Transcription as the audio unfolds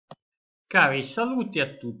Cari saluti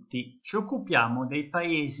a tutti, ci occupiamo dei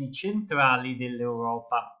paesi centrali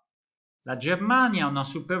dell'Europa. La Germania ha una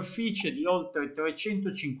superficie di oltre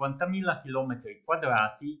 350.000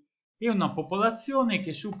 km² e una popolazione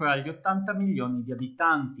che supera gli 80 milioni di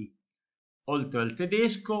abitanti. Oltre al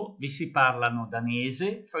tedesco vi si parlano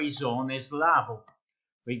danese, frisone e slavo.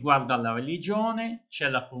 Riguardo alla religione, c'è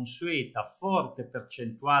la consueta forte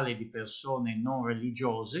percentuale di persone non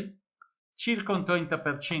religiose, circa un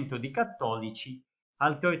 30% di cattolici,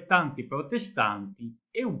 altrettanti protestanti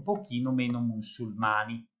e un pochino meno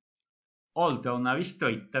musulmani, oltre a una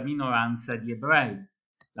ristretta minoranza di ebrei.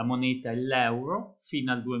 La moneta è l'euro,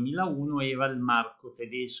 fino al 2001 era il marco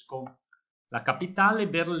tedesco. La capitale è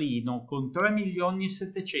Berlino, con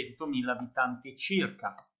 3.700.000 abitanti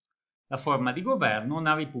circa. La forma di governo è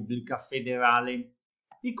una repubblica federale.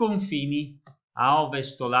 I confini: a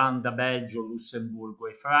ovest Olanda, Belgio, Lussemburgo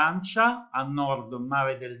e Francia, a nord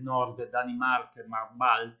Mare del Nord, Danimarca e Mar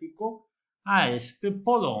Baltico, a est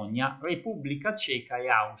Polonia, Repubblica Ceca e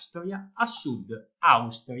Austria, a sud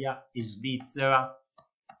Austria e Svizzera.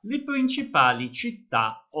 Le principali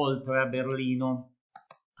città oltre a Berlino: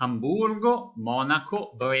 Amburgo,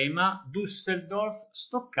 Monaco, Brema, Düsseldorf,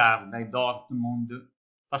 Stoccarda e Dortmund.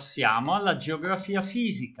 Passiamo alla geografia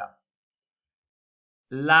fisica.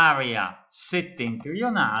 L'area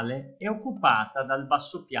settentrionale è occupata dal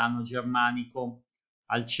bassopiano germanico.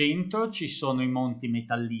 Al centro ci sono i monti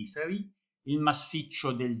metalliferi, il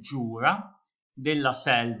massiccio del Giura, della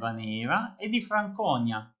Selva Nera e di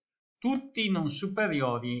Franconia, tutti non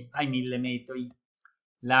superiori ai 1000 metri.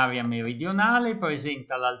 L'area meridionale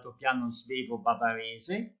presenta l'altopiano svevo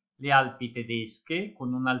bavarese, le Alpi tedesche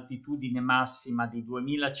con un'altitudine massima di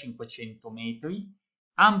 2500 metri,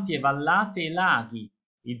 ampie vallate e laghi,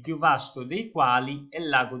 il più vasto dei quali è il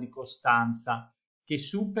lago di Costanza, che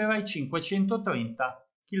supera i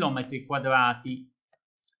 530 km².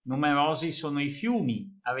 Numerosi sono i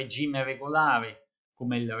fiumi a regime regolare,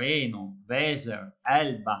 come il Reno, Weser,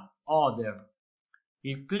 Elba, Oder.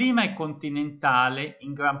 Il clima è continentale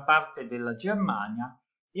in gran parte della Germania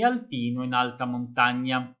e alpino in alta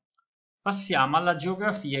montagna. Passiamo alla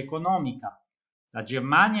geografia economica. La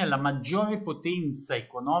Germania è la maggiore potenza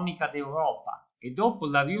economica d'Europa e dopo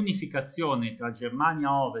la riunificazione tra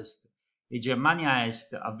Germania Ovest e Germania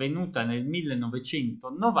Est avvenuta nel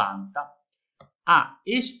 1990 ha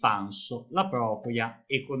espanso la propria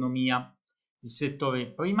economia. Il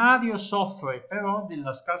settore primario soffre però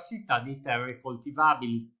della scarsità di terre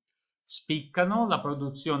coltivabili. Spiccano la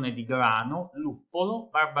produzione di grano, luppolo,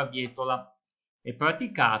 barbabietola. È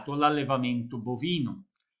praticato l'allevamento bovino.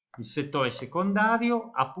 Il settore secondario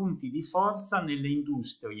ha punti di forza nelle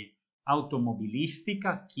industrie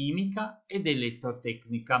automobilistica, chimica ed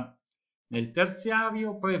elettrotecnica. Nel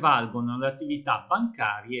terziario prevalgono le attività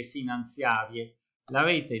bancarie e finanziarie. La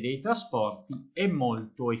rete dei trasporti è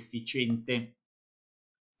molto efficiente.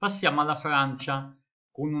 Passiamo alla Francia,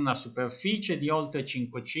 con una superficie di oltre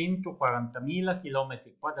 540.000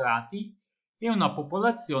 km² e una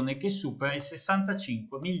popolazione che supera i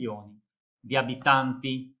 65 milioni di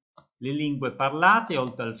abitanti. Le lingue parlate,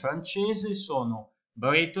 oltre al francese, sono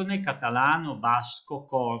bretone, catalano, basco,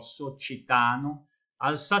 corso, occitano,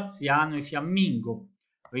 alsaziano e fiammingo.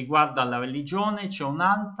 Riguardo alla religione c'è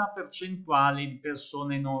un'alta percentuale di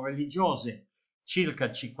persone non religiose, circa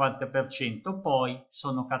il 50% poi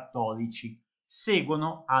sono cattolici,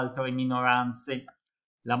 seguono altre minoranze.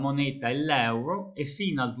 La moneta è l'euro e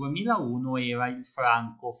fino al 2001 era il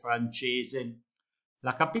franco francese.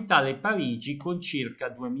 La capitale è Parigi con circa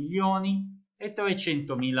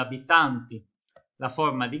 2.300.000 abitanti. La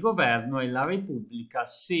forma di governo è la Repubblica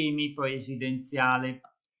semipresidenziale.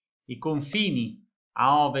 I confini: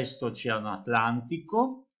 a ovest Oceano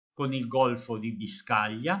Atlantico con il Golfo di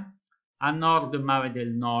Biscaglia, a nord Mare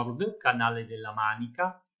del Nord, Canale della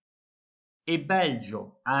Manica, e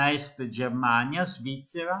Belgio, a est Germania,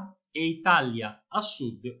 Svizzera e Italia, a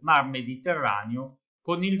sud Mar Mediterraneo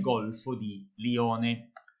con il Golfo di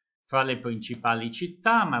Lione. Fra le principali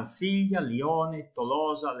città: Marsiglia, Lione,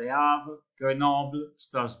 Tolosa, Le Havre, Grenoble,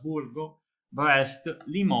 Strasburgo, Brest,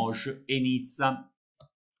 Limoges e Nizza.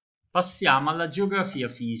 Passiamo alla geografia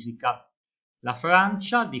fisica. La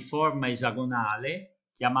Francia, di forma esagonale,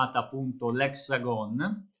 chiamata appunto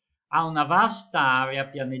l'Hexagon, ha una vasta area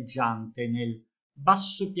pianeggiante nel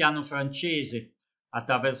bassopiano francese,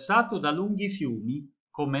 attraversato da lunghi fiumi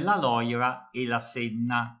come la Loira e la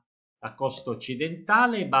Senna. La costa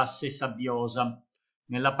occidentale è bassa e sabbiosa.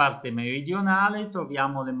 Nella parte meridionale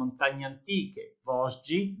troviamo le montagne antiche,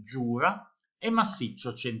 Vosgi, Giura e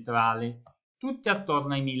Massiccio centrale, tutte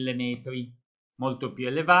attorno ai 1000 metri. Molto più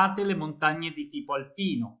elevate le montagne di tipo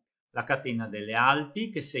alpino, la catena delle Alpi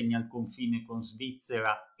che segna il confine con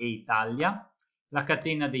Svizzera e Italia, la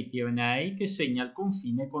catena dei Pirenei che segna il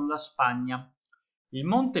confine con la Spagna. Il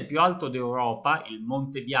monte più alto d'Europa, il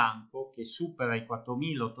Monte Bianco, che supera i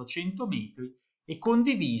 4.800 metri, è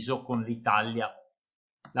condiviso con l'Italia.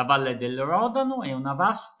 La Valle del Rodano è una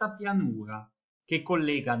vasta pianura che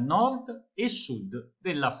collega nord e sud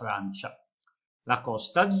della Francia. La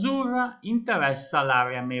Costa Azzurra interessa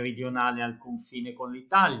l'area meridionale al confine con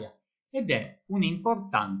l'Italia ed è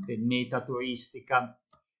un'importante meta turistica.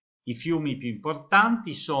 I fiumi più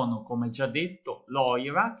importanti sono, come già detto,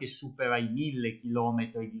 l'Oira, che supera i 1.000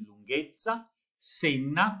 km di lunghezza,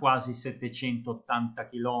 Senna, quasi 780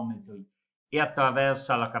 km e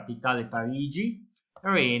attraversa la capitale Parigi,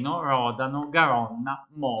 Reno, Rodano, Garonna,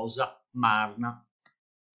 Mosa, Marna.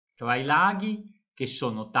 Tra i laghi, che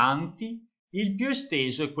sono tanti, il più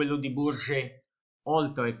esteso è quello di Bourget,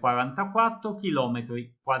 oltre 44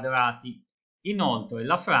 km quadrati. Inoltre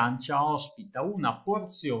la Francia ospita una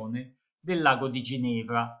porzione del lago di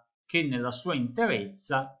Ginevra, che nella sua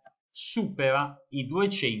interezza supera i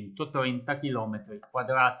 230 km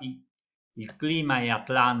quadrati. Il clima è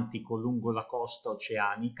atlantico lungo la costa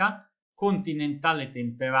oceanica, continentale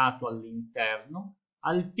temperato all'interno,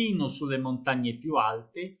 alpino sulle montagne più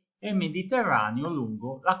alte e mediterraneo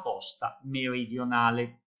lungo la costa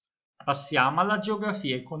meridionale. Passiamo alla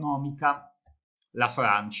geografia economica. La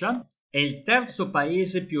Francia è il terzo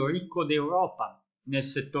paese più ricco d'Europa. Nel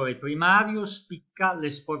settore primario spicca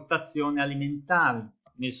l'esportazione alimentare,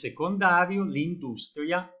 nel secondario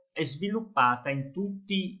l'industria è sviluppata in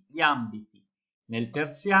tutti gli ambiti, nel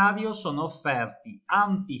terziario sono offerti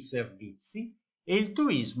ampi servizi e il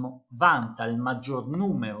turismo vanta il maggior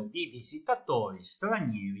numero di visitatori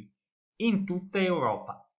stranieri in tutta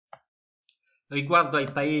Europa. Riguardo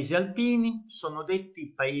ai paesi alpini, sono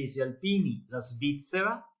detti paesi alpini la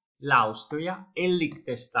Svizzera, l'Austria e il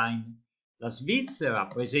Liechtenstein. La Svizzera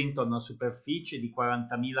presenta una superficie di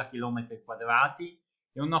 40.000 km²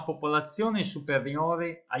 e una popolazione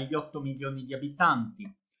superiore agli 8 milioni di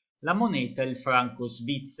abitanti. La moneta è il franco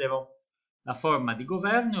svizzero. La forma di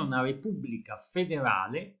governo è una repubblica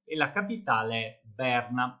federale e la capitale è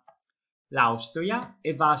Berna. L'Austria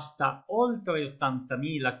è vasta oltre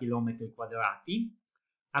 80.000 km²,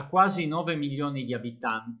 ha quasi 9 milioni di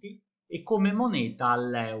abitanti e come moneta ha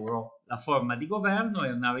l'euro. La forma di governo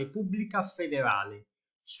è una repubblica federale.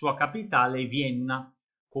 Sua capitale è Vienna,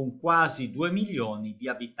 con quasi 2 milioni di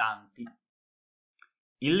abitanti.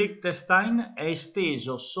 Il Liechtenstein è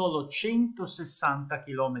esteso solo 160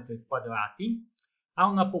 km², ha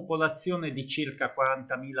una popolazione di circa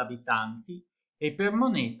 40.000 abitanti e per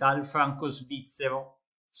moneta ha il franco svizzero.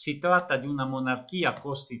 Si tratta di una monarchia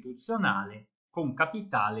costituzionale con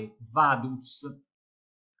capitale Vaduz.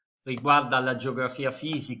 Riguardo alla geografia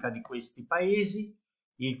fisica di questi paesi,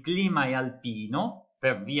 il clima è alpino,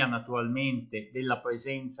 per via naturalmente della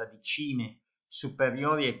presenza di cime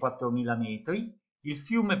superiori ai 4.000 metri. Il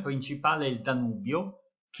fiume principale è il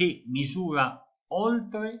Danubio, che misura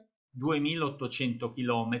oltre 2.800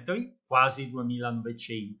 km, quasi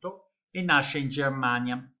 2.900, e nasce in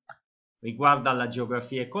Germania. Riguardo alla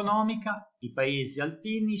geografia economica, i paesi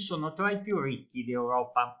alpini sono tra i più ricchi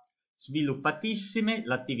d'Europa. Sviluppatissime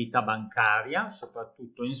l'attività bancaria,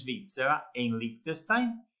 soprattutto in Svizzera e in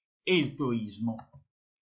Liechtenstein, e il turismo.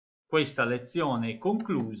 Questa lezione è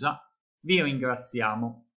conclusa, vi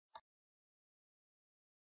ringraziamo.